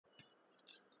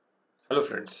Hello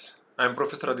friends, I am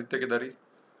professor Aditya Kedari.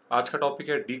 आज का topic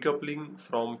है decoupling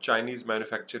from Chinese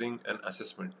manufacturing and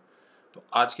assessment. तो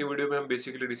आज के वीडियो में हम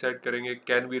बेसिकली डिसाइड करेंगे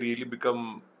can we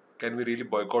really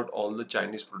boycott all the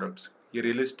Chinese products. ये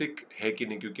रियलिस्टिक है कि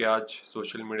नहीं, क्योंकि आज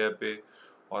सोशल मीडिया पे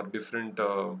और डिफरेंट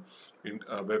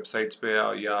वेबसाइट्स पे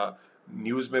या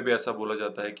न्यूज़ में भी ऐसा बोला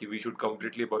जाता है कि we should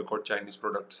completely boycott Chinese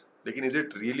products. लेकिन इज़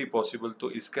इट रियली पॉसिबल?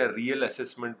 तो इसका रियल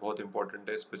असेसमेंट बहुत इंपॉर्टेंट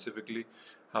है। स्पेसिफिकली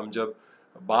हम जब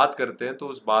बात करते हैं तो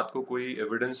उस बात को कोई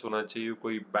एविडेंस होना चाहिए,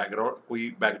 कोई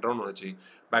बैकग्राउंड होना चाहिए,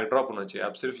 बैकड्रॉप होना चाहिए।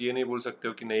 आप सिर्फ ये नहीं बोल सकते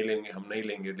हो कि नहीं लेंगे, हम नहीं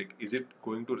लेंगे। Like, is it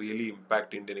going to really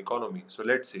impact Indian economy? So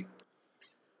let's see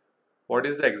what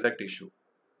is the exact issue.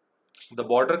 The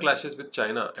border clashes with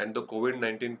China and the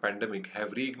COVID-19 pandemic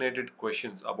have reignited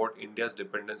questions about India's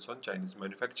dependence on Chinese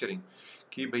manufacturing.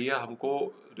 कि भैया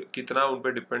हमको कितना उन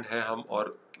पर depend है हम,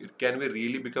 और can we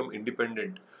really become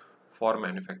independent for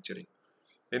manufacturing?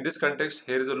 In this context,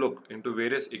 here is a look into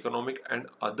various economic and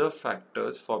other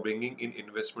factors for bringing in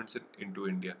investments into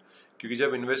India. क्योंकि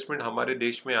जब इन्वेस्टमेंट हमारे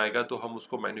देश में आएगा तो हम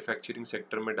उसको मैन्युफैक्चरिंग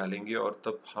सेक्टर में डालेंगे, और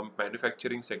तब हम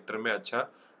मैन्युफैक्चरिंग सेक्टर में अच्छा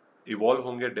इवॉल्व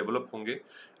होंगे, डेवलप होंगे,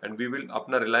 एंड वी विल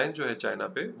अपना रिलायंस जो है चाइना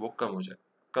पे वो कम हो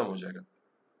जाएगा।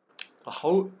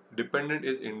 How dependent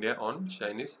is India on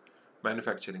Chinese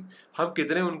manufacturing? हम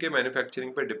कितने उनके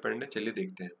मैन्युफैक्चरिंग पे डिपेंड है, चलिए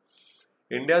देखते हैं।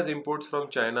 India's imports from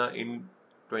China in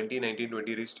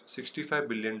 2019-20 reached $65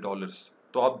 billion।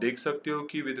 तो आप देख सकते हो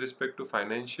कि विद रिस्पेक्ट टू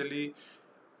फाइनेंशियली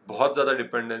बहुत ज़्यादा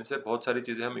डिपेंडेंस है, बहुत सारी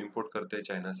चीज़ें हम इंपोर्ट करते हैं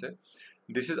चाइना से।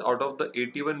 This is out of the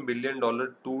 $81 billion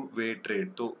two way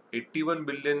trade. तो $81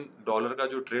 बिलियन का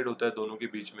जो ट्रेड होता है दोनों के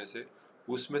बीच में से,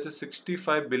 उसमें से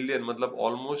 65 बिलियन मतलब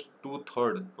ऑलमोस्ट टू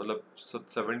थर्ड, मतलब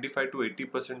 75 to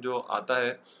 80% जो आता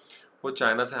है वो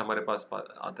चाइना से हमारे पास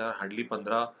आता है। हार्डली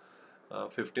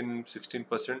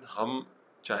 15-16% हम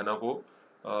चाइना को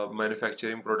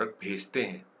मैन्युफैक्चरिंग प्रोडक्ट भेजते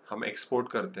हैं, हम एक्सपोर्ट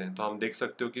करते हैं। तो हम देख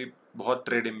सकते हो कि बहुत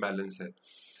ट्रेड इम्बैलेंस है।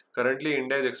 Currently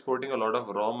India is exporting a lot of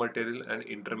raw material and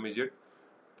intermediate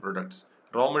products.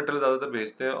 Raw material ज़्यादातर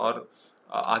भेजते हैं, और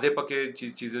आधे पके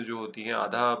चीज़ें जो होती हैं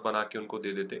आधा बना के उनको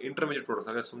दे देते हैं। इंटरमीडिएट प्रोडक्ट्स,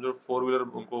 अगर समझो 4 व्हीलर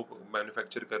उनको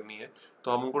मैन्युफैक्चर करनी है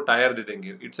तो हम उनको टायर दे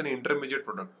देंगे। It's an intermediate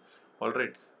product, all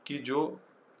right. कि जो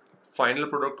फाइनल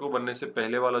प्रोडक्ट को बनने से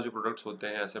पहले वाला जो प्रोडक्ट्स होते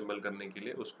हैं असेंबल करने के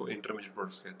लिए, उसको इंटरमीडिएट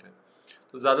प्रोडक्ट्स कहते हैं।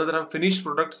 तो ज़्यादातर हम फिनिश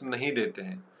प्रोडक्ट्स नहीं देते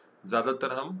हैं,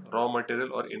 ज़्यादातर हम रॉ मटेरियल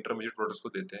और इंटरमीडिएट प्रोडक्ट्स को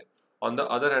देते हैं। On the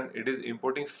other hand it is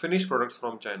importing finish products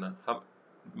from China. हम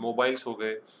मोबाइल्स हो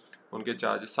गए, उनके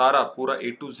चार्ज, सारा पूरा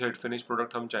A to Z finish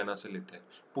product हम चाइना से लेते हैं।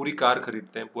 पूरी कार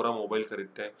खरीदते हैं, पूरा मोबाइल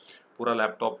खरीदते हैं, पूरा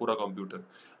लैपटॉप, पूरा कंप्यूटर।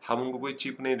 हम उनको कोई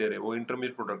चिप नहीं दे रहे, वो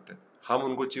इंटरमीडिएट प्रोडक्ट है। हम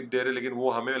उनको चिप दे रहे हैं, लेकिन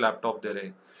वो हमें लैपटॉप दे रहे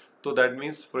हैं। तो that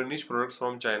means finish products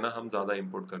from China हम ज़्यादा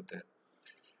इंपोर्ट करते हैं।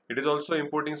 It is also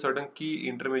importing certain की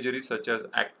intermediate such as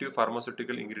active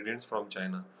pharmaceutical ingredients from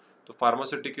China. तो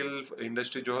फार्मास्यूटिकल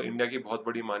इंडस्ट्री जो है इंडिया की बहुत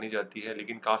बड़ी मानी जाती है,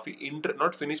 लेकिन काफ़ी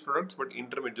not finish products but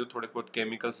intermediate, जो थोड़े बहुत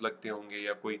केमिकल्स लगते होंगे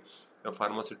या कोई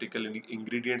फार्मास्यूटिकल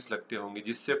इंग्रेडिएंट्स लगते होंगे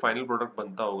जिससे फाइनल प्रोडक्ट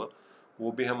बनता होगा,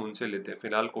 वो भी हम उनसे लेते हैं।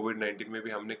 फिलहाल कोविड-19 में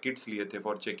भी हमने किट्स लिए थे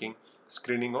for checking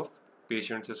screening of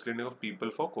patients, screening of people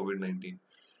for covid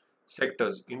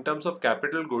 sectors. In terms of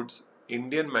capital goods,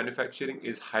 Indian manufacturing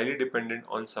is highly dependent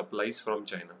on supplies from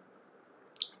China.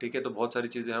 ठीक है, तो बहुत सारी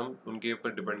चीज़ें हम उनके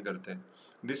ऊपर डिपेंड करते हैं।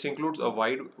 This includes a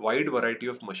wide variety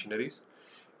of machineries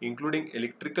including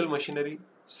electrical machinery,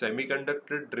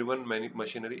 semiconductor driven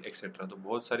machinery etcetera. तो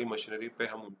बहुत सारी मशीनरी पे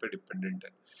हम उन पे डिपेंडेंट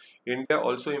है। India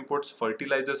also imports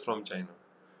fertilisers from China.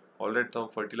 Alright, तो हम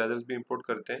फर्टिलाइजर्स भी इंपोर्ट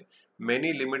करते हैं।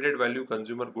 Many limited value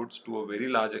consumer goods to a very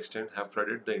large extent have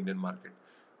flooded the Indian market.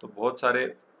 तो बहुत सारे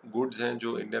गुड्स हैं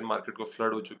जो इंडियन मार्केट को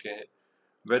फ्लड हो चुके हैं।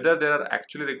 Whether there are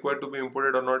actually required to be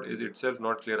imported और not is itself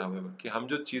not clear. However, कि हम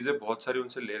जो चीज़ें बहुत सारी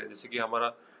उनसे ले रहे हैं, जैसे कि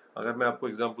हमारा, अगर मैं आपको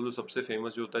एग्जांपल दूं, सबसे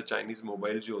फेमस जो होता है चाइनीज़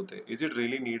मोबाइल जो होते हैं, is it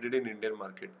really needed in Indian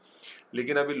market?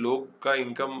 लेकिन अभी लोग का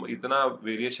इनकम इतना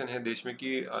वेरिएशन है देश में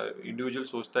कि इंडिविजुअल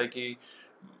सोचता है कि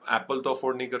एप्पल तो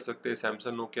अफोर्ड नहीं कर सकते,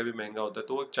 सैमसंग नोकिया भी महंगा होता है,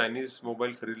 तो वो चाइनीज़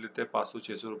मोबाइल खरीद लेते हैं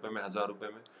 500-600 रुपये में, 1000 रुपये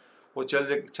में। वो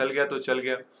चल गया तो चल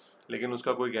गया, लेकिन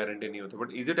उसका कोई गारंटी नहीं होता।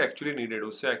 But is it actually needed?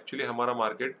 उससे एक्चुअली हमारा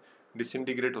मार्केट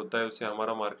डिसइंटीग्रेट होता है, उससे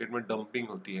हमारा मार्केट में डंपिंग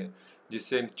होती है,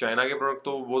 जिससे चाइना के प्रोडक्ट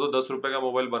तो वो तो 10 रुपये का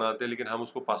मोबाइल बनाते हैं, लेकिन हम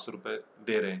उसको 500 रुपये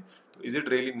दे रहे हैं। तो इज इट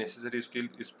रियली नेसेसरी?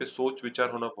 इस पर सोच विचार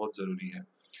होना बहुत ज़रूरी है।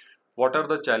 What are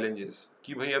the challenges?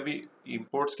 कि भाई अभी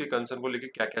इंपोर्ट्स के कंसर्न को लेकर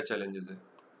क्या क्या चैलेंजेस है।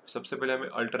 सबसे पहले हमें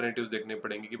अल्टरनेटिव्स देखने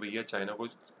पड़ेंगे कि भैया चाइना को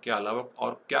के अलावा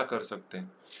और क्या कर सकते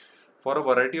हैं। For a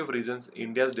variety of reasons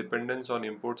India's dependence on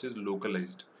imports is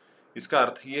localised. इसका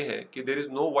अर्थ ये है कि there is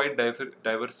no wide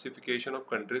diversification of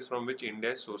countries from which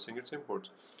India is sourcing it's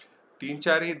imports.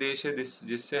 3-4 ही देश है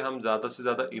जिससे हम ज़्यादा से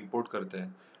ज़्यादा इम्पोर्ट करते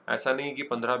हैं। ऐसा नहीं कि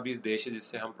 15-20 देश है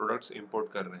जिससे हम प्रोडक्ट्स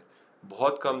इंपोर्ट कर रहे हैं,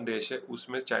 बहुत कम देश है,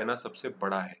 उसमें चाइना सबसे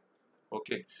बड़ा है।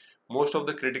 Okay, most of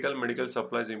the critical medical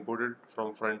supplies imported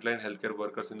from frontline health care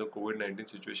workers in the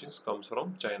covid situations comes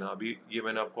from China. अभी ये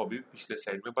मैंने आपको अभी पिछले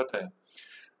स्लाइड में बताया।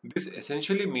 This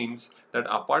essentially means that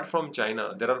apart from China,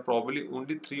 there are probably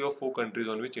only 3 or 4 countries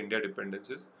on which India dependence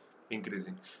is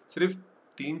increasing. सिर्फ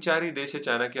 3-4 ही देश है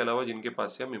चाइना के अलावा जिनके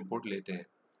पास से हम इंपोर्ट लेते हैं,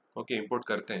 ओके, इंपोर्ट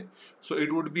करते हैं। So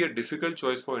it would be a difficult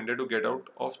choice for India to get out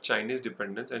of Chinese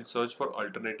dependence and search for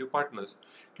alternative partners,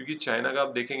 क्योंकि चाइना का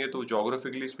आप देखेंगे तो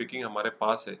जोग्राफिकली स्पीकिंग हमारे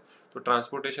पास है, तो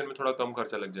ट्रांसपोर्टेशन में थोड़ा कम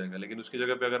खर्चा लग जाएगा, लेकिन उसकी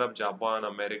जगह पे अगर आप जापान,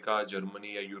 अमेरिका,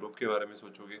 जर्मनी या यूरोप के बारे में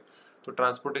सोचोगे तो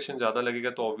ट्रांसपोर्टेशन ज़्यादा लगेगा,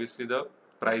 तो ऑब्वियसली द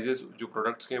प्राइजेस जो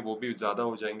प्रोडक्ट्स के हैं वो भी ज़्यादा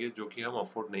हो जाएंगे, जो कि हम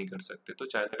अफोर्ड नहीं कर सकते। तो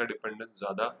चाइना का डिपेंडेंस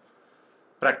ज़्यादा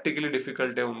प्रैक्टिकली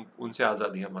डिफिकल्ट है उनसे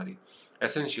आज़ादी हमारी।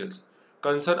 Essentials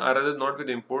concern arises not with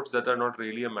imports that are not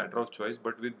really a matter of choice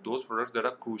but with those products that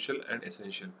are crucial and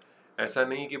essential। ऐसा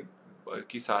नहीं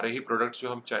कि सारे ही प्रोडक्ट्स जो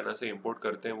हम चाइना से इंपोर्ट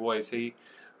करते हैं वो ऐसे ही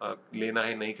लेना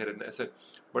है, नहीं खरीदना ऐसे,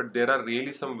 but there are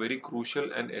really some very crucial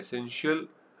and essential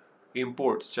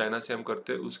imports China से हम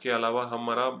करते हैं, उसके अलावा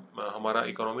हमारा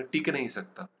इकोनॉमी टिक नहीं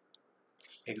सकता।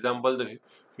 Example the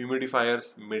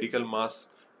humidifiers, medical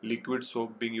mask, liquid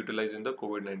soap being utilise in the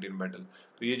covid battle.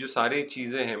 तो ये जो सारी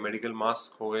चीज़ें हैं, मेडिकल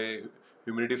मास्क हो गए,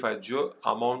 ह्यूमिडिफायर, जो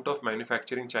अमाउंट ऑफ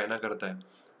मैन्युफैक्चरिंग चाइना करता है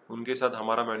उनके साथ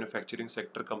हमारा मैन्युफैक्चरिंग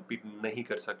सेक्टर compete नहीं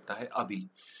कर सकता है अभी।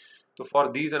 तो for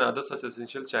these and other such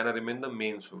essential China remain the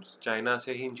main source. China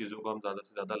से ही इन चीज़ों को हम ज़्यादा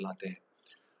से ज़्यादा लाते हैं।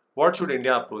 व्हाट शुड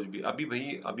इंडिया अप्रोच भी,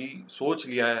 अभी सोच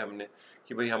लिया है हमने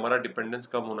कि भाई हमारा डिपेंडेंस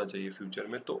कम होना चाहिए फ्यूचर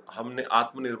में, तो हमने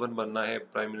आत्मनिर्भर बनना है,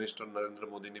 प्राइम मिनिस्टर नरेंद्र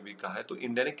मोदी ने भी कहा है, तो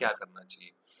इंडिया ने क्या करना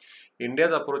चाहिए?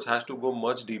 India's approach has to go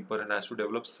much deeper and has to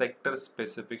develop sector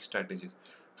specific strategies।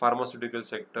 Pharmaceutical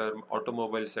sector,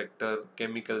 automobile sector,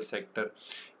 chemical sector,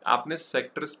 आपने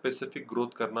सेक्टर स्पेसिफिक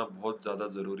ग्रोथ करना बहुत ज़्यादा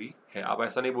ज़रूरी है। आप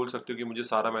ऐसा नहीं बोल सकते हो कि मुझे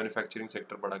सारा मैन्युफैक्चरिंग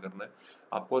सेक्टर बड़ा करना है,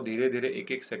 आपको धीरे धीरे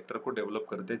एक एक सेक्टर को डेवलप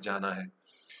करते जाना है।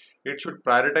 It should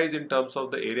prioritize in terms of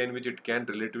the area in which it can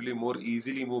relatively more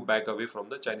easily move back away from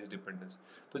the Chinese dependence।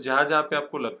 तो जहाँ जहाँ पे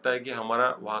आपको लगता है कि हमारा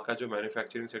वहाँ का जो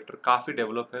मैन्युफैक्चरिंग सेक्टर काफ़ी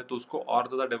डेवलप है, तो उसको और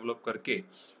ज़्यादा डेवलप करके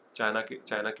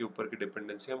चाइना के ऊपर की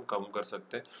डिपेंडेंसी हम कम कर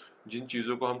सकते हैं। जिन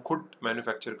चीज़ों को हम खुद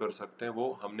मैन्युफैक्चर कर सकते हैं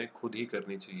वो हमने खुद ही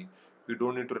करनी चाहिए। We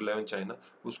don't need to rely on China,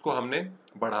 उसको हमने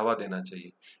बढ़ावा देना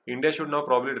चाहिए। India should now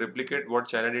probably replicate what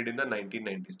China did in the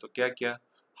 1990s। तो क्या किया?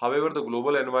 However, the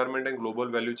global environment and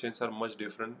global value chains are much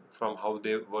different from how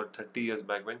they were 30 years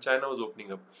back when China was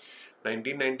opening up।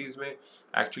 1990s में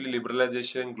actually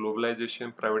liberalisation,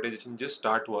 globalisation, privatisation just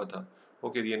start हुआ था।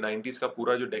 Okay, ये 90s का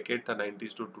पूरा जो decade था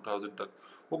 90s to 2000 तक,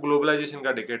 वो ग्लोबलाइजेशन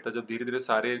का डेकेड था, जब धीरे धीरे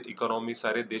सारे इकोनॉमी,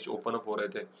 सारे देश ओपन अप हो रहे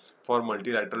थे for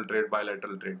multilateral trade,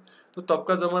 bilateral trade. तो तब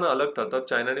का ज़माना अलग था, तब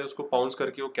चाइना ने उसको पाउंस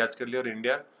करके वो कैच कर लिया, और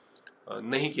इंडिया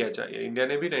नहीं किया चाहिए। इंडिया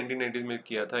ने भी 1990s में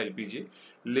किया था एलपीजी,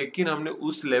 लेकिन हमने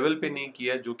उस लेवल पे नहीं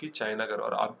किया जो कि चाइना कर,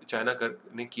 और अब चाइना कर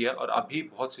ने किया। और अभी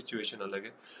बहुत सिचुएशन अलग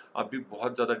है, अभी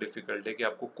बहुत ज़्यादा डिफिकल्ट है कि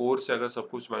आपको कोर से अगर सब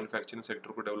कुछ मैन्युफैक्चरिंग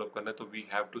सेक्टर को डेवलप करना है, तो we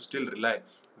have to still rely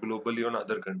globally on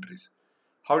other countries.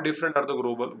 How different are the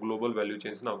global value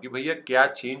change now, कि भैया क्या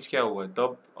चेंज क्या हुआ है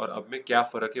तब और अब में, क्या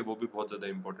फ़र्क है, वो भी बहुत ज़्यादा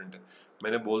इंपॉर्टेंट है।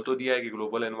 मैंने बोल तो दिया है कि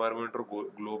ग्लोबल एनवायरनमेंट और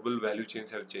global value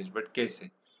change have change, but कैसे?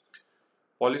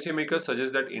 Policymakers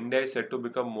suggest that India is set to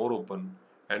become more open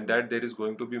and that there is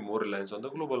going to be more reliance on the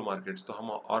global markets। तो हम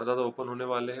और ज़्यादा open होने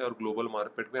वाले हैं और ग्लोबल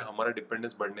मार्केट में हमारा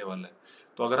डिपेंडेंस बढ़ने वाला है।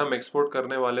 तो अगर हम एक्सपोर्ट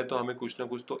करने वाले हैं तो हमें कुछ ना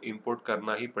कुछ तो इंपोर्ट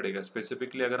करना ही पड़ेगा।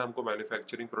 स्पेसिफिकली अगर हमको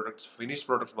मैन्युफैक्चरिंग प्रोडक्ट्स, फिनिश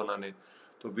प्रोडक्ट्स बनाने,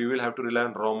 तो we will have to rely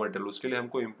on raw material. उसके लिए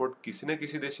हमको इंपोर्ट किसी न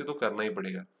किसी देश से तो करना ही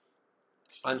पड़ेगा।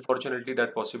 Unfortunately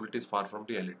that possibility is far from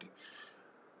reality,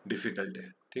 difficult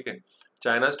है, ठीक है।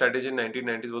 China strategy in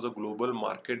 1990s was a global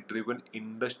market driven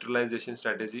industrialisation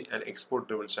strategy and export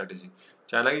driven strategy.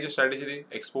 China की जो स्ट्रैटेजी थी,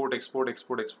 export export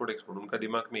export export export, उनका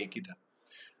दिमाग में एक ही था।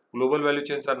 Global value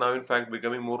chains are now in fact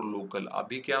becoming more local.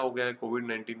 अभी क्या हो गया है,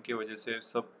 कोविड-19 की वजह से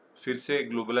सब फिर से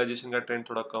ग्लोबलाइजेशन का ट्रेंड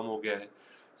थोड़ा कम हो गया है।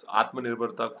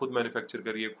 आत्मनिर्भरता, खुद मैन्युफैक्चर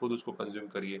करिए, खुद उसको कंज्यूम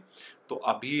करिए। तो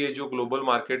अभी ये जो ग्लोबल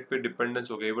मार्केट पे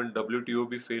डिपेंडेंस हो गया, इवन WTO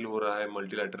भी फेल हो रहा है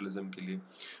मल्टीलैटरलिज्म के लिए।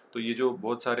 तो ये जो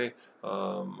बहुत सारे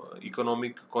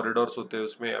इकोनॉमिक कॉरिडोर्स होते हैं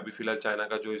उसमें अभी फिलहाल चाइना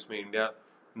का जो, इसमें इंडिया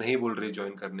नहीं बोल रही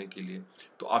ज्वाइन करने के लिए।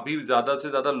 तो अभी ज़्यादा से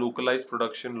ज़्यादा लोकलाइज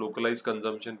प्रोडक्शन, लोकलाइज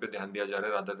कंजम्पशन पे ध्यान दिया जा रहा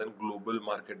है rather than global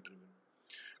market driven.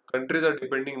 Countries are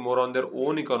depending more on their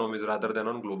own economies rather than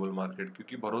on global market,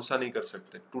 क्योंकि भरोसा नहीं कर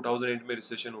सकते। 2008 में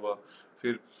रिसेशन हुआ,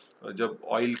 फिर जब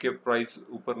ऑयल के प्राइस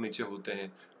ऊपर नीचे होते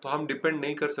हैं तो हम डिपेंड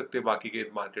नहीं कर सकते बाकी के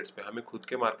मार्केट्स पे, हमें खुद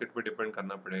के मार्केट पे डिपेंड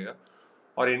करना पड़ेगा।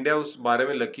 और इंडिया उस बारे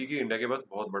में लकी कि इंडिया के पास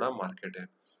बहुत बड़ा मार्केट है।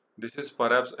 This is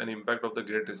perhaps an impact of the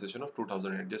great recession of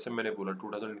 2008। जैसे मैंने बोला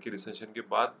 2008 की रिसेशन के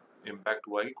बाद इम्पैक्ट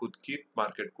हुआ कि खुद की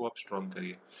मार्केट को आप स्ट्रॉन्ग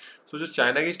करिए। सो जो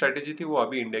चाइना की स्ट्रैटेजी थी वो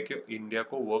अभी इंडिया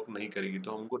को वर्क नहीं करेगी,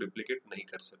 तो हम उनको रिप्लिकेट नहीं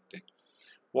कर सकते।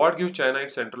 What give China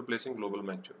it's central place in global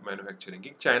manufacturing,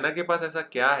 कि चाइना के पास ऐसा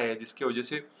क्या है जिसकी वजह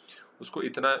से उसको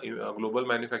इतना ग्लोबल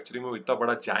मैन्युफैक्चरिंग में इतना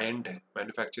बड़ा जायंट है,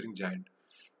 manufacturing giant.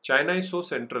 China is so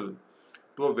central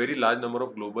to a very large number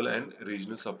of global and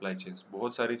regional supply chains.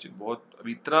 बहुत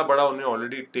अभी इतना बड़ा उन्होंने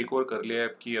ऑलरेडी टेक ओवर कर लिया है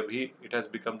कि अभी it has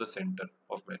become the centre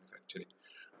of manufacturing.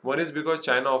 One is because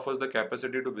China offers the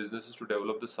capacity to businesses to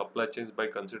develop the supply chains by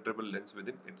considerable lengths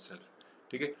within itself।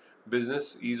 ठीक है, business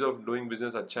ease of doing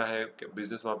business अच्छा है,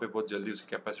 business वहाँ पे बहुत जल्दी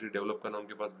उसकी capacity develop करना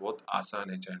उनके पास बहुत आसान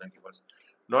है चाइना के पास।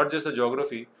 Not just a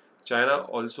geography, China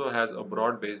also has a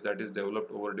broad base that is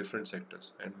developed over different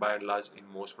sectors and bye and large in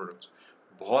most products.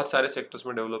 बहुत सारे सेक्टर्स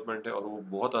में डेवलपमेंट है और वो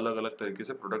बहुत अलग अलग तरीके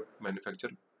से प्रोडक्ट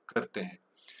मैन्युफैक्चर करते हैं।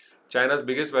 China's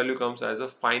biggest value comes as a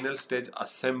final stage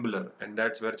assembler and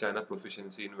that's where China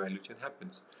proficiency in value chain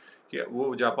happens। कि वो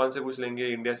जापान से कुछ लेंगे,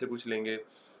 इंडिया से कुछ लेंगे,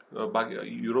 बाकी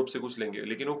यूरोप से कुछ लेंगे,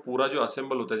 लेकिन वो पूरा जो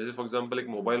असेंबल होता है, जैसे फॉर एग्जांपल एक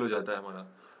मोबाइल हो जाता है हमारा,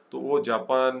 तो वो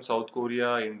जापान, साउथ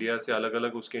कोरिया, इंडिया से अलग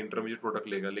अलग उसके इंटरमीडिएट प्रोडक्ट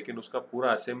लेगा, लेकिन उसका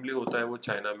पूरा असेंबली होता है वो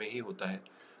चाइना में ही होता है।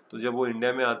 तो जब वो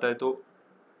इंडिया में आता है तो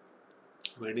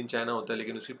मेड इन चाइना होता है,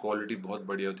 लेकिन उसकी क्वालिटी बहुत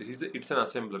बढ़िया होती है। इट्स एन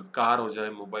असेंबलर, कार हो जाए,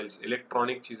 मोबाइल्स,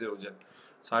 इलेक्ट्रॉनिक चीज़ें हो जाए,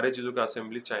 सारे चीज़ों का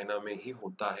असेंबली चाइना में ही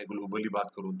होता है। ग्लोबली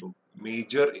बात करूँ तो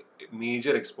मेजर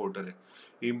मेजर एक्सपोर्टर है।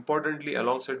 Importantly,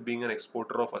 alongside being an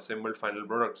exporter of assembled final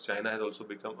products, China has also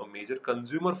become a major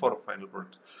consumer for final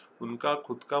products। उनका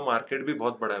खुद का मार्केट भी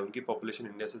बहुत बड़ा है, उनकी पॉपुलेशन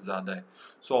इंडिया से ज़्यादा है।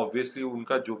 सो ऑब्वियसली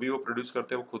उनका जो भी वो प्रोड्यूस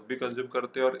करते हैं वो खुद भी कंज्यूम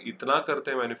करते हैं और इतना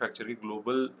करते हैं मैन्युफैक्चर की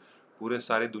ग्लोबल पूरे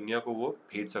सारे दुनिया को वो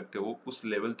भेज सकते हो, उस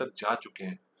लेवल तक जा चुके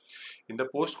हैं। In the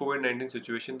post-COVID-19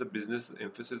 situation, the business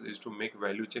emphasis is to make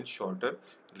value chain shorter,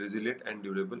 resilient and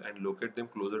durable and locate them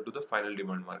closer to the final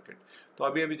demand market। तो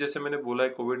अभी अभी जैसे मैंने बोला है,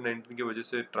 कोविड-19 की वजह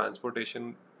से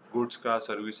ट्रांसपोर्टेशन गुड्स का,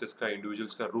 सर्विसेज का,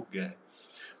 इंडिविजुअल्स का रुक गया है।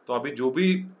 तो अभी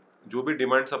जो भी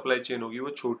डिमांड सप्लाई चेन होगी वो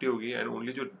छोटी होगी एंड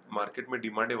ओनली जो मार्केट में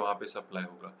डिमांड है वहाँ पे सप्लाई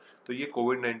होगा। तो ये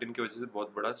कोविड-19 की वजह से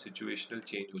बहुत बड़ा सिचुएशनल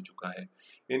चेंज हो चुका है।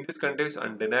 In this context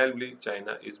undeniably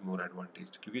China is more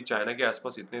advantage, क्योंकि चाइना के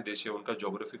आसपास इतने देश है, उनका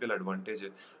जोग्राफिकल एडवांटेज है,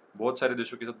 बहुत सारे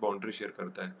देशों के साथ बाउंड्री शेयर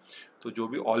करता है। तो जो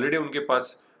भी ऑलरेडी उनके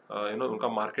पास उनका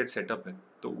मार्केट सेटअप है,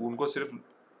 तो उनको सिर्फ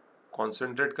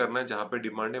कॉन्सेंट्रेट करना है, जहाँ पे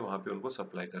डिमांड है वहाँ पे उनको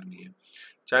सप्लाई करनी है।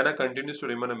 China continues to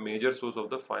remain a major source of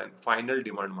the final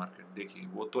demand market. देखिए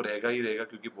वो तो रहेगा ही रहेगा,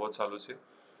 क्योंकि बहुत सालों से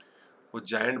वो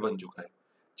जायंट बन चुका है।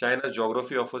 China's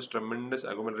geography offers tremendous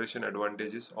agglomeration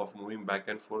advantages of moving back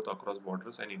and forth across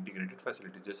borders and integrated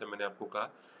facilities। जैसे मैंने आपको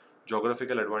कहा,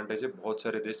 जोग्राफिकल एडवांटेज है, बहुत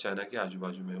सारे देश चाइना के आजू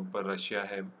बाजू में, ऊपर रशिया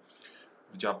है,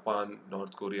 Japan,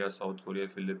 north Korea, south Korea,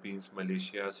 Philippines,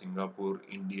 Malaysia, Singapore,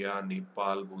 India,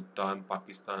 Nepal, Bhutan,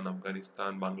 Pakistan,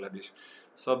 Afghanistan, Bangladesh,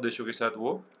 सब देशों के साथ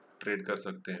वो ट्रेड कर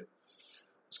सकते हैं।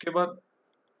 उसके बाद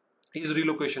इज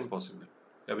रिलोकेशन पॉसिबल।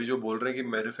 अभी जो बोल रहे हैं कि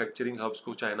मैन्युफैक्चरिंग हब्स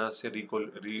को चाइना से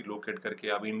रिलोकेट करके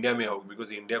आप इंडिया में आओ,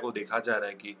 बिकॉज इंडिया को देखा जा रहा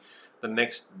है कि the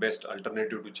next best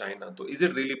alternative to China, तो is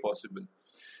it really possible?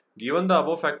 Given the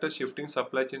above factors, shifting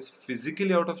supply chains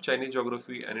physically out of Chinese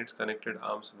geography and its connected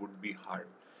arms would be hard,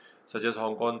 such as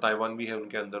Hong Kong, Taiwan भी है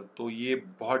उनके अंदर, तो ये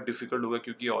बहुत difficult होगा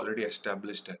क्योंकि ये ऑलरेडी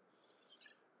एस्टेब्लिश्ड है।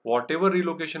 Whatever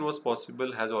relocation was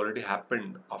possible has already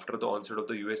happened after the onset of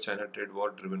the US-China trade war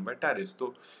driven by tariffs।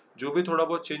 तो जो भी थोड़ा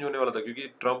बहुत चेंज होने वाला था, क्योंकि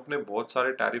ट्रम्प ने बहुत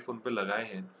सारे टैरिफ उन पे लगाए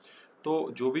हैं,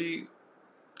 तो जो भी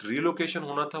रिलोकेशन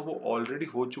होना था वो ऑलरेडी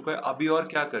हो चुका है, अभी और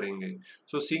क्या करेंगे?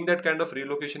 सो seeing that kind of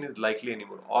relocation is likely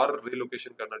anymore, और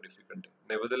रिलोकेशन करना डिफिकल्ट है।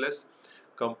 Nevertheless,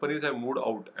 companies have moved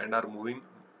out and are moving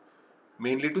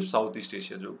mainly to south east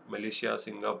Asia, जो मलेशिया,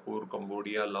 सिंगापुर,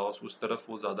 कंबोडिया, लाओस, उस तरफ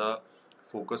वो ज़्यादा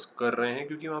फोकस कर रहे हैं,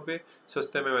 क्योंकि वहाँ पे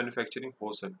सस्ते में मैन्युफैक्चरिंग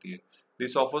हो सकती है।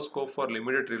 This offer scope for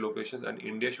limited relocation and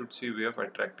India should see way of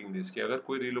attracting this, कि अगर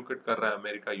कोई रिलोकेट कर रहा है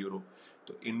अमेरिका, यूरोप,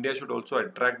 तो India should also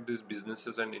attract this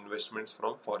businesses and investments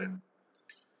from foreign.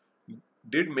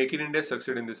 Did make in India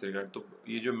succeed in this regard? तो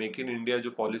ये जो मेक इन इंडिया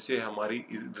जो पॉलिसी है हमारी,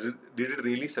 डिड इट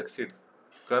रियली सक्सीड?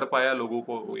 कर पाया, लोगों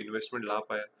को इन्वेस्टमेंट ला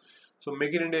पाया? So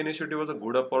make in India initiative was a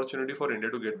good opportunity for India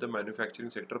to get the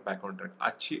manufacturing sector back on track.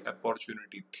 अच्छी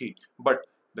अपॉर्चुनिटी थी, but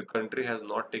the country has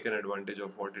not taken advantage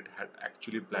of what it had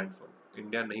actually planned for.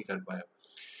 India नहीं कर पाया।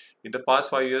 In the past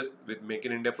 5 years with make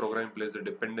in India programme in place, the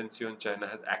dependency on China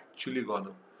has actually gone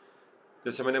up.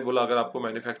 जैसे मैंने बोला, अगर आपको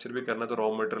manufacture भी करना तो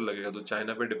रॉ मटेरियल लगेगा, तो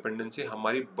चाइना पे डिपेंडेंसी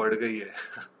हमारी बढ़ गई है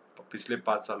पिछले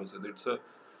 5 सालों से।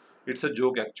 इट्स अ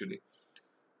जोक एक्चुअली,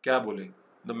 क्या बोले।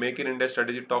 The make in India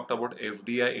strategy talked about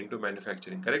FDI into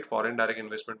manufacturing, correct, foreign direct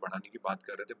investment बढ़ाने की बात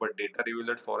कर रहे थे, but data reveal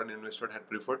that foreign investment had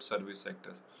preferred service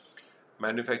sectors.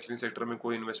 Manufacturing sector में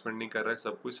कोई इन्वेस्टमेंट नहीं कर रहा है,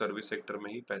 सब कुछ सर्विस सेक्टर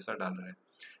में ही पैसा डाल रहा है।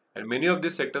 And many of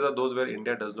this sectors are those where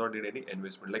India does not need any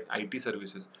investment, like IT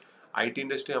services. IT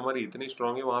industry हमारी इतनी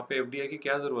स्ट्रांग है, वहाँ पे एफडीआई की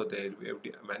क्या जरूरत है।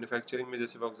 मैन्युफैक्चरिंग में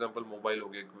जैसे फॉर एग्जांपल मोबाइल हो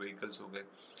गए, व्हीकल्स हो गए,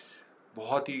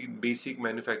 बहुत ही बेसिक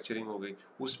मैन्युफैक्चरिंग हो गई,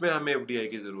 उसमें हमें एफडीआई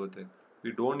की ज़रूरत है।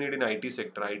 We don't need in IT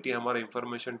sector. IT हमारा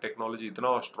इंफॉर्मेशन टेक्नोलॉजी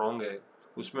इतना स्ट्रांग है,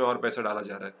 उसमें और पैसा डाला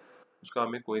जा रहा है, उसका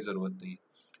हमें कोई ज़रूरत नहीं है।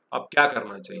 अब क्या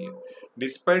करना चाहिए?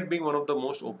 Despite being one of the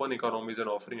most open economies and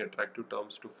offering attractive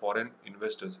terms to foreign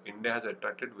investors, India has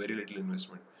attracted very little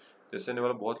investment. जैसे ने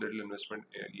वाला बहुत लिटिल इन्वेस्टमेंट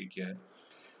ये किया है।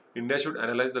 India should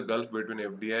analyse the gulf between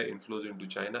FDI inflows into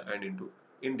China and into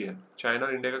India. China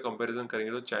और India का comparison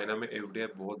करेंगे तो चाइना में एफडीआई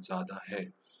बहुत ज़्यादा है।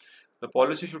 The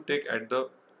policy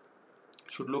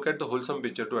should look at the wholesome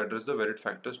picture to address the varied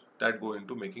factors that go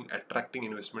into making attracting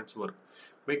investments work।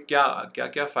 भाई क्या क्या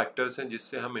क्या फैक्टर्स हैं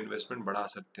जिससे हम इन्वेस्टमेंट बढ़ा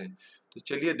सकते हैं? तो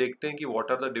चलिए देखते हैं कि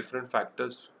what are the different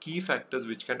factors, की factors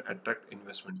which can attract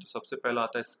investment. तो सबसे पहला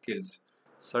आता है skills.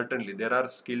 Certainly there are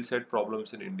skill set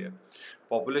problems in India.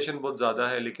 Population बहुत ज़्यादा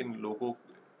है, लेकिन लोगों,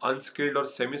 अनस्किल्ड और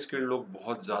सेमी स्किल्ड लोग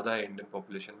बहुत ज़्यादा है इंडियन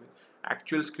पॉपुलेशन में,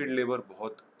 एक्चुअल स्किल्ड लेबर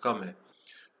बहुत कम है।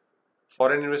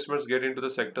 Foreign investments get into the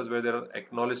sectors where there R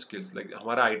acknowledge skills, like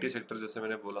हमारा आईटी सेक्टर, जैसे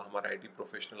मैंने बोला हमारा आईटी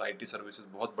प्रोफेशनल, आईटी सर्विसेज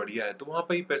बहुत बढ़िया है, तो वहाँ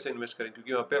पे ही पैसे इन्वेस्ट करें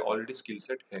क्योंकि वहाँ पे ऑलरेडी स्किल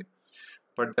सेट है।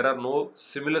 But there are no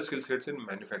similar skill sets in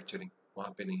manufacturing,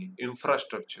 वहाँ पे नहीं है।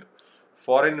 Infrastructure,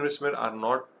 foreign investment are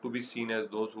not to be seen as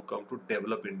those who come to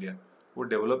develop India. वो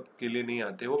डेवलप के लिए नहीं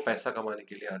आते, वो पैसा कमाने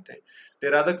के लिए आते हैं। दे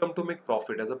rather come to make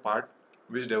profit as a part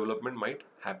which development might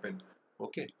happen.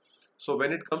 Okay, so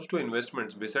when it comes to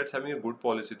investments, besides having a good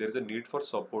policy, there is a need for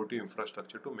supportive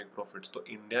infrastructure to make profits। तो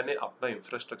India ने अपना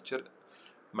infrastructure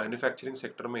manufacturing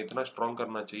sector में इतना strong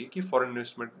करना चाहिए कि foreign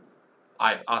investment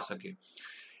आ सके।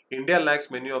 India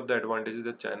lakhs many of the advantages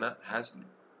that China has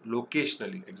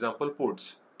लोकेशनली, example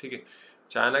ports, ठीक है।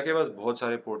 चाइना के पास बहुत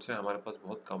सारे पोर्ट्स हैं, हमारे पास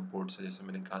बहुत कम पोर्ट्स है, जैसे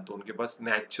मैंने कहा, तो उनके पास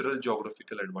नेचुरल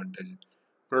जोग्राफिकल एडवांटेज है।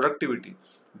 Productivity,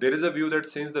 there is a view that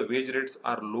since the ways rates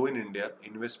are low in India,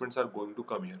 investments are going to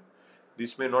come here.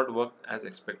 This में नॉट वर्क एज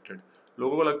एक्सपेक्टेड।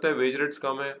 लोगों को लगता है वेज रेट्स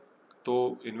कम है तो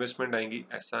इन्वेस्टमेंट आएंगी,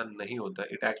 ऐसा नहीं होता।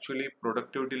 It actually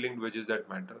productivity linked wages that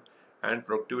matter, and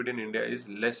productivity in India is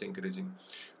less increasing.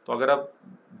 तो अगर आप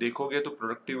देखोगे तो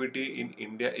productivity in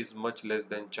India is much less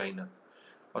than China,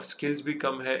 और स्किल्स भी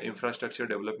कम है, इंफ्रास्ट्रक्चर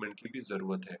डेवलपमेंट की भी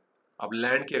ज़रूरत है। अब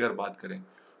लैंड की अगर बात करें,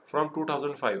 from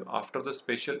 2005 after the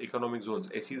special economic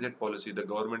zones SEZ policy, the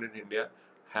government in India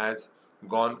has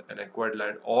gone and acquired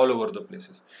land all over the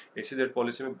places. SEZ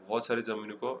policy में बहुत सारी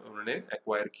ज़मीनों को उन्होंने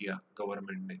एक्वायर किया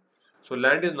गवर्नमेंट ने। So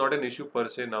land is not an issue पर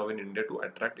से now in India to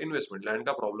attract investment. Land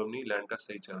का प्रॉब्लम नहीं, लैंड का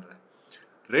सही चल रहा है।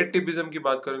 रेड टिपिज्म की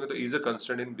बात करेंगे तो is a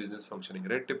constraint in business functioning.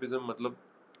 Red टिपिज्म मतलब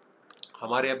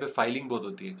हमारे यहाँ पे फाइलिंग बहुत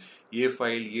होती है, ये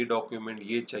फाइल, ये डॉक्यूमेंट,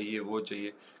 ये चाहिए, वो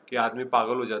चाहिए, कि आदमी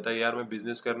पागल हो जाता है। यार मैं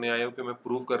बिजनेस करने आया हूँ, कि मैं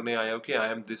प्रूव करने आया हूँ कि I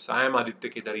am this, I am Aditya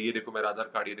Kedari, ये देखो मेरा आधार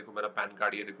कार्ड, ये देखो मेरा पैन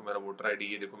कार्ड, ये देखो मेरा वोटर आईडी,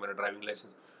 ये देखो मेरा ड्राइविंग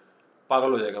लाइसेंस।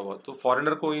 पागल हो जाएगा बहुत। तो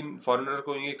फॉरेनर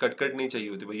को ये कटकट नहीं चाहिए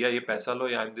होती, भैया ये पैसा लो,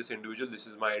 I am this individual, this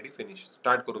is my ID, finish,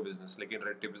 start करो बिजनेस। लेकिन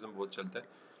रेड टेपिज्म बहुत चलता है,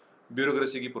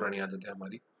 ब्यूरोक्रेसी की पुरानी आदत है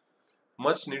हमारी।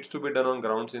 Much needs to be done on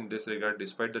grounds in this regard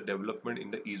despite the development in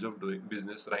the ease of doing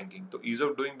business ranking। तो ease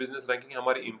of doing business ranking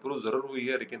हमारी improve जरूर हुई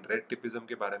है, लेकिन रेड टिपिज्म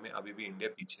के बारे में अभी भी इंडिया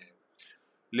पीछे है।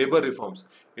 Labor reforms,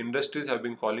 industries have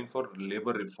been calling for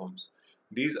labor reforms।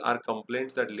 These are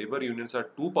complaints that labor unions are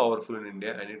too powerful in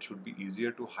India and it should be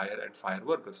easier to hire and fire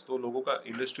workers। तो लोगों का,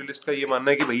 industrialist का ये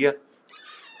मानना है कि भैया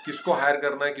किसको हायर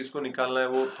करना है, किसको निकालना है,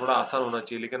 वो थोड़ा आसान होना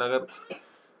चाहिए। लेकिन अगर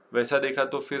वैसा देखा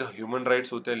तो फिर ह्यूमन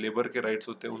राइट्स होते हैं, लेबर के राइट्स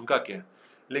होते हैं, उनका क्या?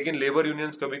 लेकिन लेबर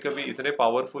यूनियंस कभी कभी इतने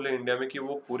पावरफुल है इंडिया में कि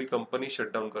वो पूरी कंपनी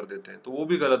शट डाउन कर देते हैं, तो वो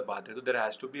भी गलत बात है। तो there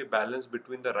has to be a balance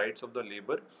between the rights of the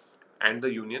labour and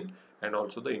the union and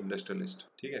also the industrialist,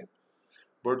 ठीक है।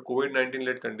 But covid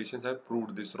 lead conditions have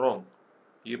proved this wrong.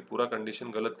 ये पूरा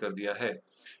कंडीशन गलत कर दिया है।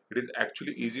 It is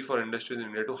actually easy for industries in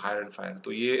India to hire and fire.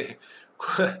 तो ये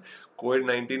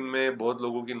कोविड-19 में बहुत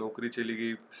लोगों की नौकरी चली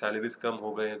गई, सैलरीज कम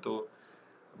हो गए हैं, तो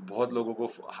बहुत लोगों को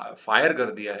फायर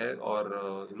कर दिया है,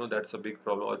 और you know that's a big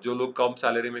problem. और जो लोग कम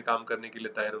सैलरी में काम करने के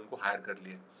लिए तैयार, उनको हायर कर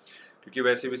लिया, क्योंकि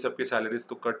वैसे भी सबकी सैलरीज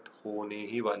तो कट होने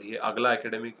ही वाली है।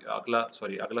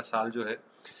 अगला साल जो है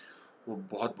वो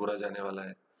बहुत बुरा जाने वाला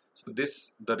है। So this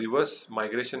the reverse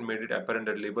migration made it apparent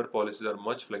that labour policies are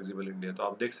much flexible in India. तो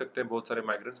आप देख सकते हैं बहुत सारे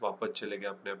माइग्रेंट्स वापस चले गए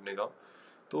अपने अपने गाँव,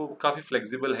 तो काफ़ी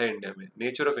फ्लेक्सिबल है इंडिया में।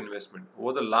 Nature of investment,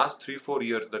 over the last 3-4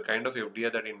 years the kind of FDI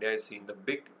that India is seeing, the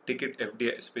big ticket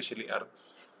FDI specially are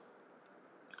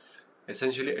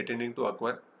essentially attending to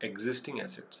acquire existing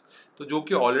assets. तो जो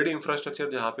कि ऑलरेडी इंफ्रास्ट्रक्चर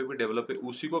जहाँ पे भी develop है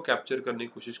उसी को कैप्चर करने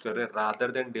की कोशिश कर रहे हैं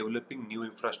rather than developing new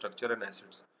infrastructure and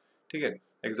assets. ठीक है,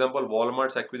 example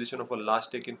वॉलमार्ट्स acquisition of a large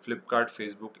stake in Flipkart,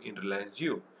 Facebook, इन रिलायंस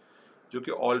जियो, जो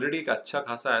कि ऑलरेडी एक अच्छा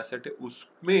खासा एसेट है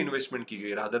उसमें इन्वेस्टमेंट की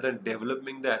गई rather than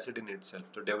developing the asset in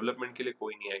itself. तो डेवलपमेंट के लिए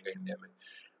कोई नहीं आएगा इंडिया में।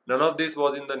 None of this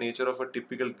was in the nature of a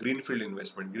typical greenfield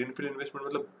investment. Greenfield investment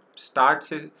मतलब स्टार्ट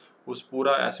से उस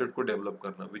पूरा एसेट को डेवलप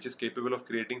करना, which is capable of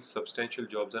creating substantial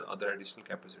jobs and other additional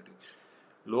capacity.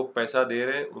 लोग पैसा दे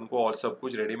रहे हैं, उनको और सब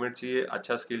कुछ रेडीमेड चाहिए,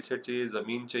 अच्छा स्किल सेट चाहिए,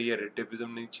 ज़मीन चाहिए, रेटिविज्म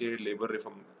नहीं चाहिए, लेबर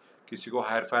रिफॉर्म, किसी को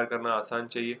हायर फायर करना आसान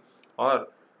चाहिए,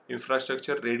 और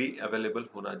इंफ्रास्ट्रक्चर रेडी अवेलेबल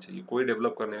होना चाहिए। कोई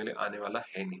डेवलप करने वाले आने वाला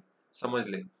है नहीं। समझ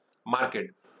ले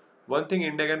market. One thing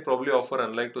India can probably offer,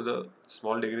 unlike to the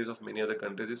small degrees of many other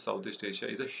countries, is Southeast Asia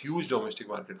is a huge domestic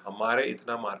market. हमारे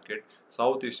इतना मार्केट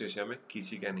साउथ ईस्ट एशिया में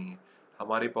किसी का नहीं है।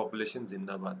 हमारी पॉपुलेशन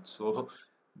जिंदाबाद।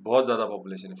 बहुत ज़्यादा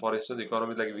पॉपुलेशन है। For instance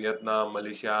economy like Vietnam,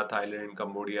 Malaysia, Thailand,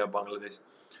 Cambodia, Bangladesh,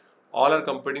 all are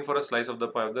competing for a slice of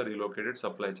the pi of the relocated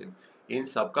supply chain. इन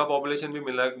सबका पॉपुलेशन भी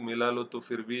मिला मिला लो तो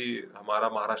फिर भी हमारा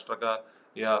महाराष्ट्र का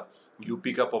या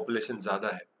यूपी का पॉपुलेशन ज़्यादा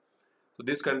है। तो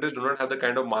this countries do not have the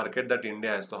kind of market that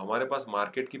India has. तो हमारे पास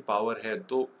मार्केट की पावर है,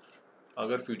 तो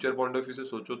अगर फ्यूचर पॉइंट ऑफ व्यू से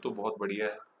सोचो तो बहुत बढ़िया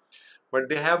है। But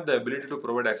they have the ability to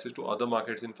provide access to other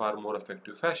markets in far more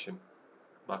effective fashion.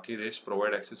 बाकी देश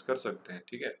प्रोवाइड एक्सेस कर सकते हैं।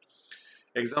 ठीक है,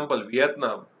 एग्जाम्पल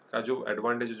वियतनाम का जो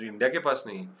एडवांटेज जो इंडिया के पास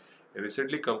नहीं है,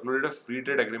 recently concluded a free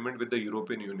trade agreement with the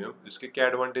European union. इसके क्या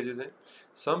एडवांटेजेस हैं?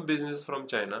 Some business from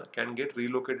China can get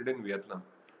relocated in Vietnam,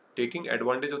 taking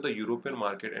advantage of the European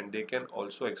market, and they can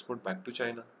also export back to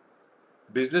China.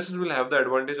 Businesses will have the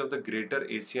advantage of the greater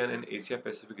ASEAN and Asia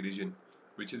Pacific region,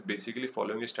 which is basically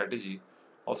following a strategy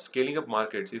of scaling up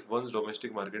markets if one's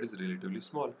domestic market is relatively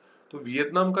small. तो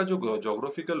Vietnam का जो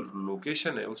geographical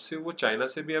location है उससे वो China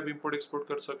से भी आप import export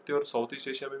कर सकते हो और साउथ ईस्ट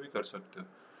एशिया में भी कर सकते हो,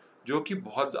 जो कि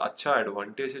बहुत अच्छा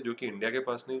एडवांटेज है जो कि इंडिया के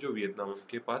पास नहीं, जो वियतनाम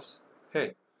के पास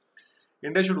है।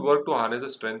 India should work to harness the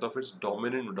strength of its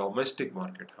dominant domestic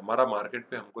market. हमारा मार्केट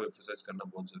पे हमको एम्फसाइज करना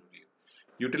बहुत जरूरी है।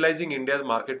 Utilising India's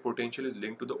market potential is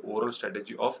link to the overall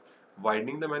strategy of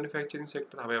widening the manufacturing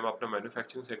sector. हमें अपना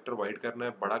मैन्युफैक्चरिंग सेक्टर वाइड करना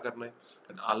है, बड़ा करना है,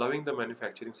 and allowing the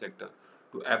manufacturing sector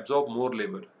to absorb more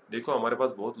labour. देखो हमारे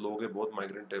पास बहुत लोग हैं, बहुत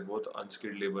माइग्रेंट है, बहुत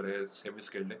अनस्किल्ड लेबर है, सेमी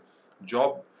स्किल्ड है।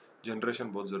 जॉब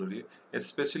जनरेशन बहुत जरूरी है,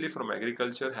 specially from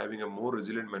agriculture, having a more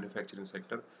resilient manufacturing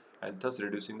sector and thus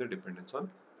reducing the dependence on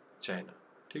China.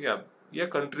 ठीक है, अब या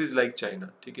कंट्रीज लाइक चाइना,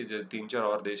 ठीक है, जो 3-4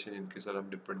 और देश हैं जिनके साथ हम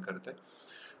डिपेंड करते हैं।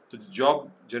 तो जॉब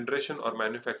जनरेशन और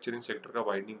मैन्युफैक्चरिंग सेक्टर का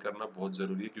वाइडनिंग करना बहुत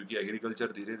ज़रूरी है, क्योंकि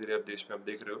एग्रीकल्चर धीरे धीरे अब देश में आप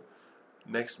देख रहे हो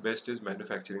next best is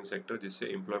manufacturing sector, जिससे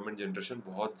एम्प्लॉयमेंट जनरेशन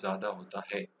बहुत ज़्यादा होता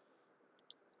है।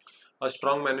 A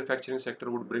strong manufacturing sector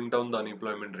would bring down the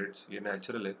unemployment rates. ये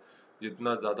नेचुरल है,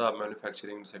 जितना ज़्यादा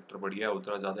मैन्युफैक्चरिंग सेक्टर बढ़िया है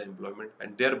उतना ज़्यादा employment,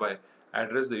 and there bye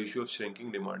address the issue of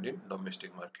shrinking demand in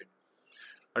domestic market.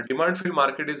 A demand field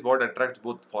market is what attracts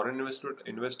both foreign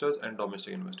investors and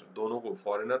domestic investors। दोनों को,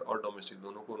 फॉरेनर और डोमेस्टिक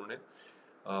दोनों को उन्होंने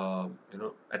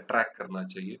अट्रैक्ट करना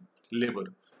चाहिए। Labour,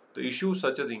 the issues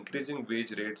such as increasing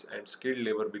wage rates and skilled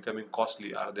labor becoming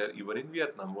costly are there even in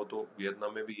Vietnam। वो तो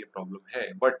वियतनाम में भी ये प्रॉब्लम है,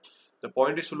 but the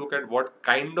point is to look at what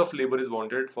kind of labor is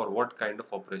wanted for what kind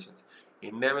of operations।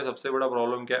 India में सबसे बड़ा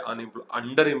problem क्या है?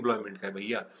 अंडर एम्प्लॉयमेंट का है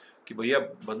भैया, कि भैया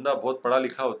बंदा बहुत पढ़ा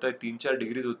लिखा होता है, 3-4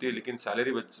 डिग्रीज होती है, लेकिन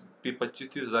सैलरी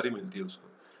 25-30 हज़ार ही मिलती है उसको।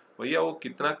 भैया वो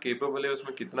कितना केपेबल है,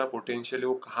 उसमें कितना पोटेंशियल है,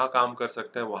 वो कहाँ काम कर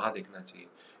सकता है, वहाँ देखना चाहिए।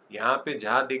 यहाँ पे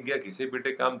जहाँ दिख गया घिसे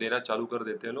पिटे काम देना चालू कर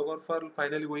देते हैं लोग, और फिर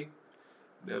फाइनली वही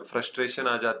फ्रस्ट्रेशन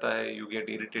आ जाता है, you get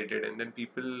irritated and then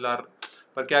people are,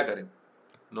 पर क्या करें,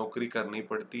 नौकरी करनी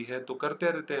पड़ती है तो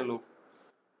करते रहते हैं लोग।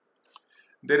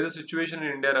 There is a situation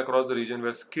in India and across the region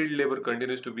where skilled labor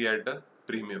continues to be at a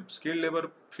premium। skilled labor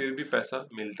फिर भी पैसा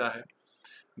मिलता है।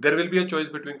 There will be a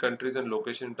choice between countries and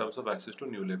location in terms of access to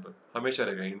new labor। हमेशा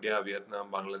रहेगा, India,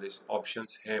 Vietnam, Bangladesh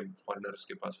options हैं foreigners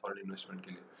के पास foreign investment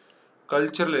के लिए।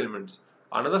 Cultural elements,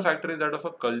 another factor is that of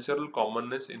a cultural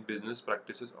commonness in business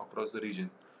practices across the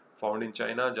region found in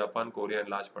China, Japan, Korea and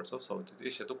large parts of Southeast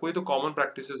Asia। तो कोई तो common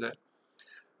practices है।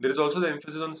 There is also the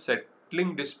emphasis on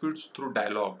settling disputes through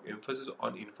dialogue, emphasis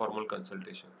on informal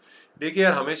consultation। देखिए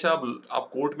यार, हमेशा आप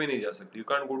court में नहीं जा सकते, you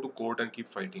can go to court and keep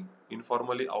fighting.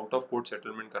 Informally out of court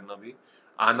settlement करना भी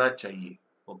आना चाहिए।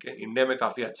 ओके, इंडिया में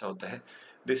काफ़ी अच्छा होता है।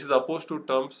 This is oppose to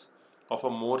terms of a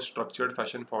more structured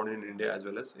fashion found in India as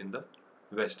well as in the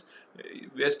waste.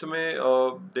 Waste में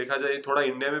देखा जाए थोड़ा,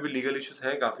 इंडिया में भी लीगल इश्यूज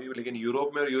हैं काफ़ी, लेकिन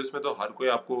यूरोप में और यूएस में तो हर कोई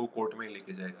आपको कोर्ट में ही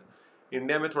लेके जाएगा।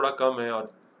 इंडिया में थोड़ा कम है,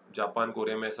 और जापान,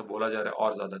 कोरिया में ऐसा बोला जा रहा है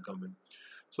और ज़्यादा कम है।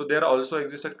 So there also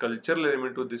exists a cultural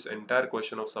element to this entire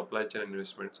question of supply chain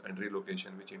investments and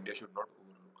relocation, which India should not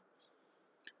overlook.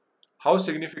 How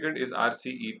significant is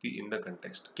RCEP in the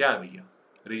context? क्या है भैया?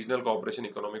 Regional Cooperation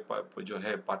Economic जो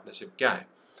है partnership क्या है?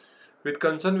 With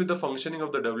concern with the functioning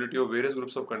of the WTO, various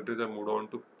groups of countries have moved on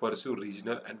to pursue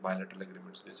regional and bilateral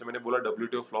agreements. जैसे मैंने बोला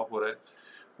WTO flop हो रहा है,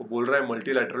 वो बोल रहा है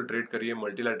multilateral trade करिए,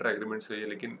 multilateral agreements करिए,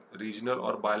 लेकिन regional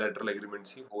और bilateral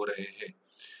agreements ही हो रहे हैं.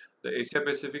 The Asia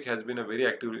Pacific has been a very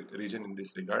active region in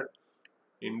this regard.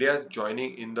 India's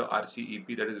joining in the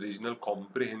RCEP, that is Regional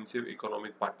Comprehensive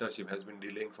Economic Partnership, has been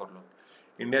delaying for long.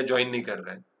 India join नहीं कर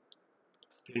रहा है.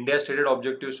 India's stated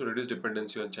objective is to reduce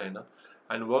dependency on China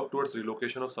and work towards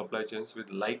relocation of supply chains with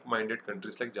like-minded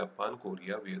countries like Japan,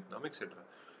 Korea, Vietnam, etc.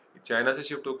 China से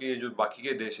shift होकर ये जो बाकी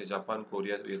के देश है जापान,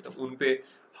 कोरिया, वियतनाम,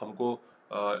 हमको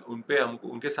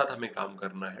उनके साथ हमें काम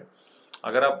करना है.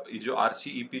 अगर आप ये जो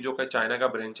RCEP जो का चाइना का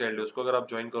ब्रांच चाइल्ड है उसको अगर आप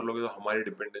ज्वाइन कर लोगे तो हमारी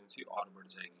डिपेंडेंसी और बढ़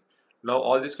जाएगी. Now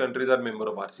all this countries are member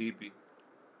of RCEP.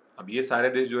 अब ये सारे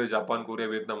देश जो है जापान, कोरिया,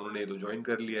 वियतनाम, उन्होंने ये तो ज्वाइन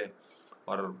कर लिया है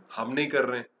और हम नहीं कर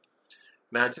रहे हैं.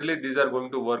 Naturally, these are going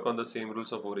to work on the same rules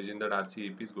of origin that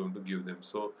RCEP is going to give them.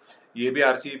 So, ये भी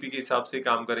RCEP के हिसाब से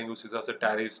काम करेंगे, उस हिसाब से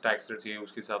टैरिफ्स, टैक्स रेट्स ये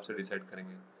उसके हिसाब से डिसाइड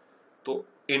करेंगे. तो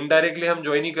इनडायरेक्टली हम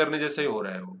ज्वाइन ही करने जैसा ही हो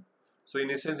रहा है वो. So,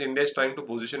 in essence, India is trying to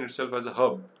position itself as a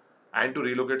hub and to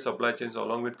relocate supply chains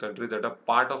along with countries that are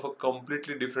part of a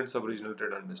completely different sub-regional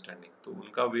trade understanding. तो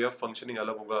उनका way of functioning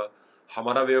अलग होगा,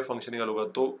 हमारा way of functioning अलग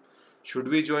होगा. तो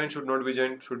should we join, should not we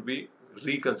join, should be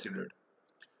reconsidered.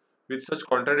 With such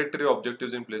contradictory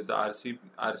objectives in place, the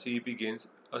RCEP gains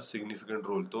a significant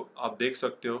role. तो आप देख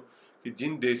सकते हो कि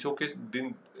जिन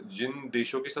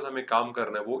देशों के साथ हमें काम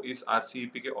करना है वो इस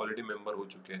RCEP के ऑलरेडी मेंबर हो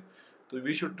चुके हैं. तो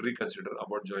we should reconsider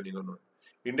about joining or not.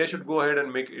 India should go ahead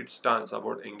and make its stance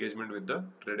about engagement with the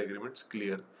trade agreements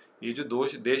clear. ये जो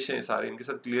देश हैं सारे, इनके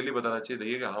साथ क्लियरली बताना चाहिए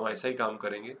देखिए कि हम ऐसा ही काम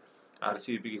करेंगे,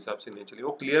 RCEP के हिसाब से नहीं चलेंगे.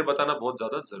 वो क्लियर बताना बहुत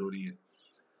ज़्यादा ज़रूरी है.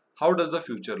 How does the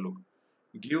future look?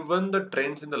 Given the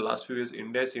trends in the last few years,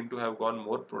 India seem to have gone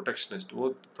more protectionist. वो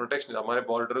protectionist हमारे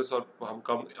borders और हम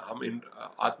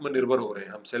आत्मनिर्भर हो रहे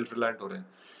हैं, हम self reliant हो रहे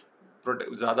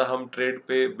हैं. ज़्यादा हम ट्रेड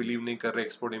पे बिलीव नहीं कर रहे,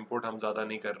 एक्सपोर्ट इंपोर्ट हम ज़्यादा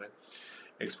नहीं कर रहे,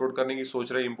 एक्सपोर्ट करने की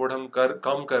सोच रहे हैं, इंपोर्ट हम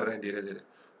कम कर रहे हैं धीरे धीरे.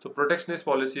 तो प्रोटेक्शनिस्ट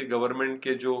पॉलिसी, गवर्नमेंट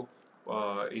के जो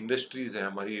इंडस्ट्रीज़ हैं,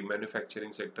 हमारी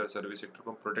मैन्युफैक्चरिंग सेक्टर, सर्विस सेक्टर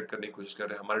को हम प्रोटेक्ट करने की कोशिश कर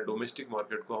रहे हैं. हमारे डोमेस्टिक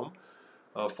मार्केट को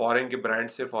हम फॉरेन के ब्रांड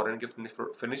से, फॉरेन के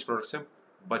फिनिश प्रोडक्ट से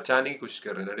बचाने की कोशिश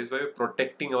कर रहे हैं. That is why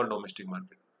protecting our domestic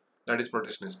market. That is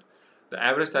protectionist. The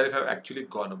average tariff have actually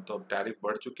gone up. तो अब टैरिफ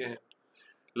बढ़ चुके हैं.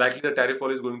 Likely the tariff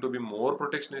policy going to be more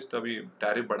protectionist. अभी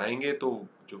टैरिफ बढ़ाएंगे तो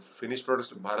जो फिनिश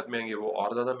प्रोडक्ट्स भारत में आएंगे वो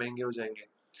और ज़्यादा महंगे हो जाएंगे.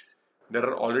 There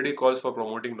are already calls for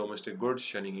promoting domestic goods,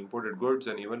 शनिंग imported goods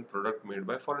and even product made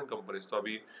by foreign companies. तो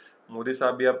अभी मोदी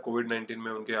साहब भी आप कोविड-19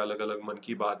 में उनके अलग अलग मन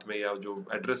की बात में या जो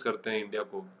एड्रेस करते हैं इंडिया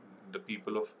को, द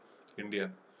पीपल ऑफ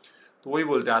इंडिया, तो वही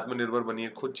बोलते हैं आत्मनिर्भर बनिए,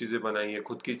 खुद चीज़ें बनाइए,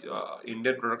 खुद की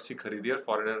इंडियन प्रोडक्ट्स ही खरीदिए और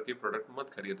फॉरेनर की प्रोडक्ट मत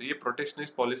खरीदिए. तो ये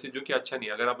प्रोटेक्शनिस्ट पॉलिसी जो कि अच्छा नहीं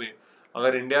है.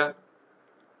 अगर इंडिया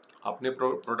अपने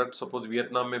प्रोडक्ट सपोज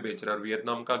वियतनाम में बेच रहा है और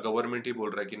वियतनाम का गवर्नमेंट ही बोल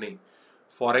रहा है कि नहीं,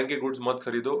 फॉरेन के गुड्स मत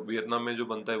खरीदो, वियतनाम में जो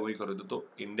बनता है वही खरीदो, तो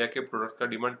इंडिया के प्रोडक्ट का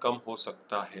डिमांड कम हो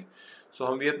सकता है. सो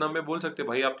हम वियतनाम में बोल सकते हैं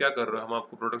भाई आप क्या कर रहे हो, हम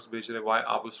आपको प्रोडक्ट्स बेच रहे हैं, वाई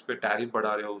आप उस पर टैरिफ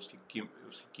बढ़ा रहे हो, उसकी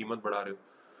कीमत बढ़ा रहे हो.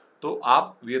 तो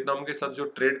आप वियतनाम के साथ जो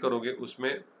ट्रेड करोगे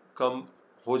उसमें कम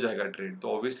हो जाएगा ट्रेड, तो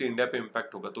ऑब्वियसली इंडिया पे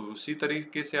इम्पैक्ट होगा. तो उसी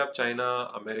तरीके से आप चाइना,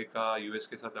 अमेरिका, यूएस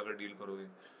के साथ अगर डील करोगे,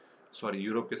 सॉरी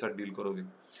यूरोप के साथ डील करोगे,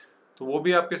 तो वो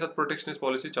भी आपके साथ प्रोटेक्शनिस्ट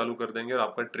पॉलिसी चालू कर देंगे और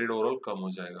आपका ट्रेड ओवरऑल कम हो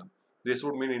जाएगा. This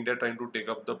would mean India trying to take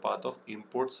up the path of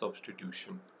import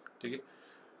substitution. ठीक है,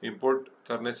 इम्पोर्ट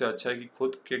करने से अच्छा है कि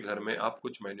खुद के घर में आप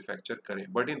कुछ मैन्युफैक्चर करें.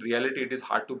 But in reality it is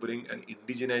hard to bring an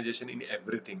indigenisation in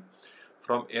everything,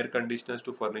 from air conditioners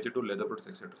to furniture to leather products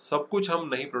etcetera. सब कुछ हम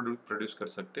नहीं प्रोड्यूस कर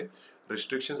सकते,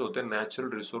 रिस्ट्रिक्शंस होते हैं, नेचुरल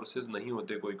रिसोर्सेज नहीं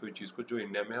होते कोई कोई चीज़ को जो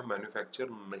इंडिया में हम मैन्युफैक्चर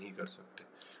नहीं कर सकते,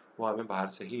 वो हमें बाहर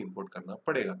से ही इंपोर्ट करना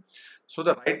पड़ेगा. So the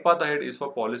right path ahead is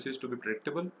for policies to be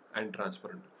predictable and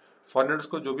transparent. Foreigners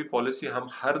को जो भी पॉलिसी, हम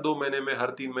हर 2 महीने में,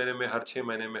 हर 3 महीने में, हर 6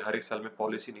 महीने में, हर 1 साल में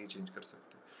पॉलिसी नहीं चेंज कर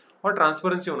सकते. और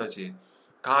ट्रांसपेरेंसी होना चाहिए.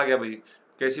 कहाँ गया भाई,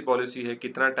 कैसी पॉलिसी है,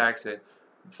 कितना टैक्स है.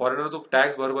 फॉरेनर तो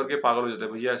टैक्स भर भर के पागल हो जाता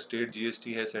है, भैया स्टेट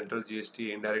जीएसटी है, सेंट्रल जीएसटी,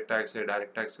 इनडायरेक्ट टैक्स है,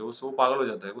 डायरेक्ट टैक्स है, वो पागल हो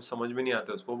जाता है, कुछ समझ में नहीं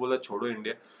आता है उसको. बोला छोड़ो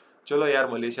इंडिया, चलो यार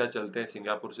मलेशिया चलते हैं,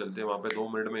 सिंगापुर चलते हैं, वहाँ पे 2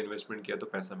 मिनट में इन्वेस्टमेंट किया तो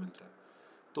पैसा मिलता है.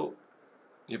 तो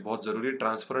ये बहुत जरूरी है,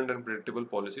 transparent and predictable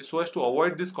policy, so as to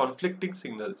avoid this conflicting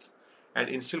signals and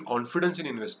instil confidence in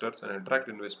investors and attract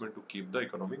investment to keep the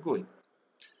economy going.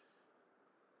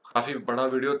 काफ़ी बड़ा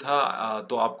वीडियो था.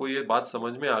 तो आपको ये बात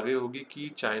समझ में आ गई होगी कि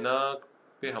चाइना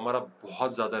पे हमारा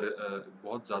बहुत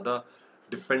ज़्यादा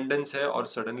डिपेंडेंस है और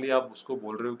सडनली आप उसको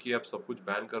बोल रहे हो कि आप सब कुछ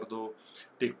बैन कर दो,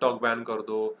 टिकटॉक बैन कर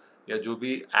दो, या जो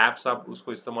भी ऐप्स आप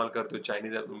उसको इस्तेमाल करते हो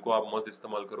चाइनीज ऐप उनको आप मत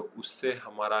इस्तेमाल करो, उससे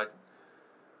हमारा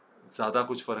ज़्यादा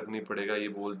कुछ फ़र्क नहीं पड़ेगा। ये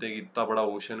बोलते हैं कि इतना बड़ा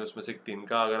ओशन है, उसमें से एक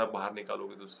तिनका अगर आप बाहर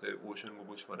निकालोगे तो उससे ओशन को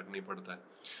कुछ फ़र्क नहीं पड़ता है।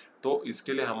 तो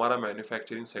इसके लिए हमारा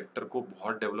मैन्युफैक्चरिंग सेक्टर को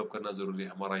बहुत डेवलप करना ज़रूरी है।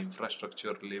 हमारा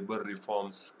infrastructure, labour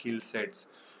reforms, skill sets,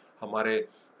 हमारे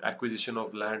एक्विजिशन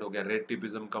ऑफ लैंड हो गया, रेड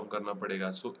टिपिज्म कम करना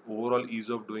पड़ेगा। So overall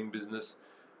ease of doing business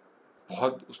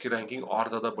बहुत, उसकी रैंकिंग और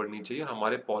ज़्यादा बढ़नी चाहिए।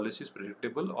 हमारे पॉलिसीज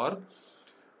प्रिडिक्टेबल और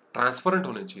ट्रांसपेरेंट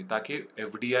होने चाहिए ताकि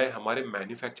एफडीआई हमारे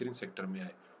मैन्युफैक्चरिंग सेक्टर में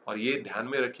आए। और ये ध्यान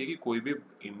में रखिए कि कोई भी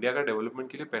इंडिया का डेवलपमेंट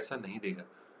के लिए पैसा नहीं देगा,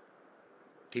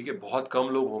 ठीक है। बहुत कम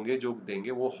लोग होंगे जो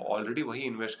देंगे, वो ऑलरेडी वही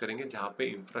इन्वेस्ट करेंगे जहाँ पे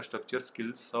इंफ्रास्ट्रक्चर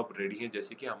स्किल्स सब रेडी है,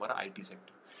 जैसे कि हमारा IT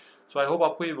sector. So I hope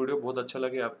आपको ये वीडियो बहुत अच्छा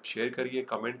लगे। आप शेयर करिए,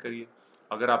 कमेंट करिए।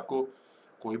 अगर आपको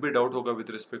कोई भी डाउट होगा with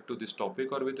respect to this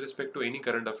topic और with respect to any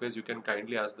current affairs, you can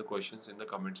kindly ask the questions in the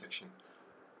comment section.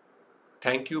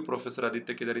 Thank you. Professor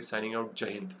Aditya Kedari signing out. जय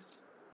हिंद।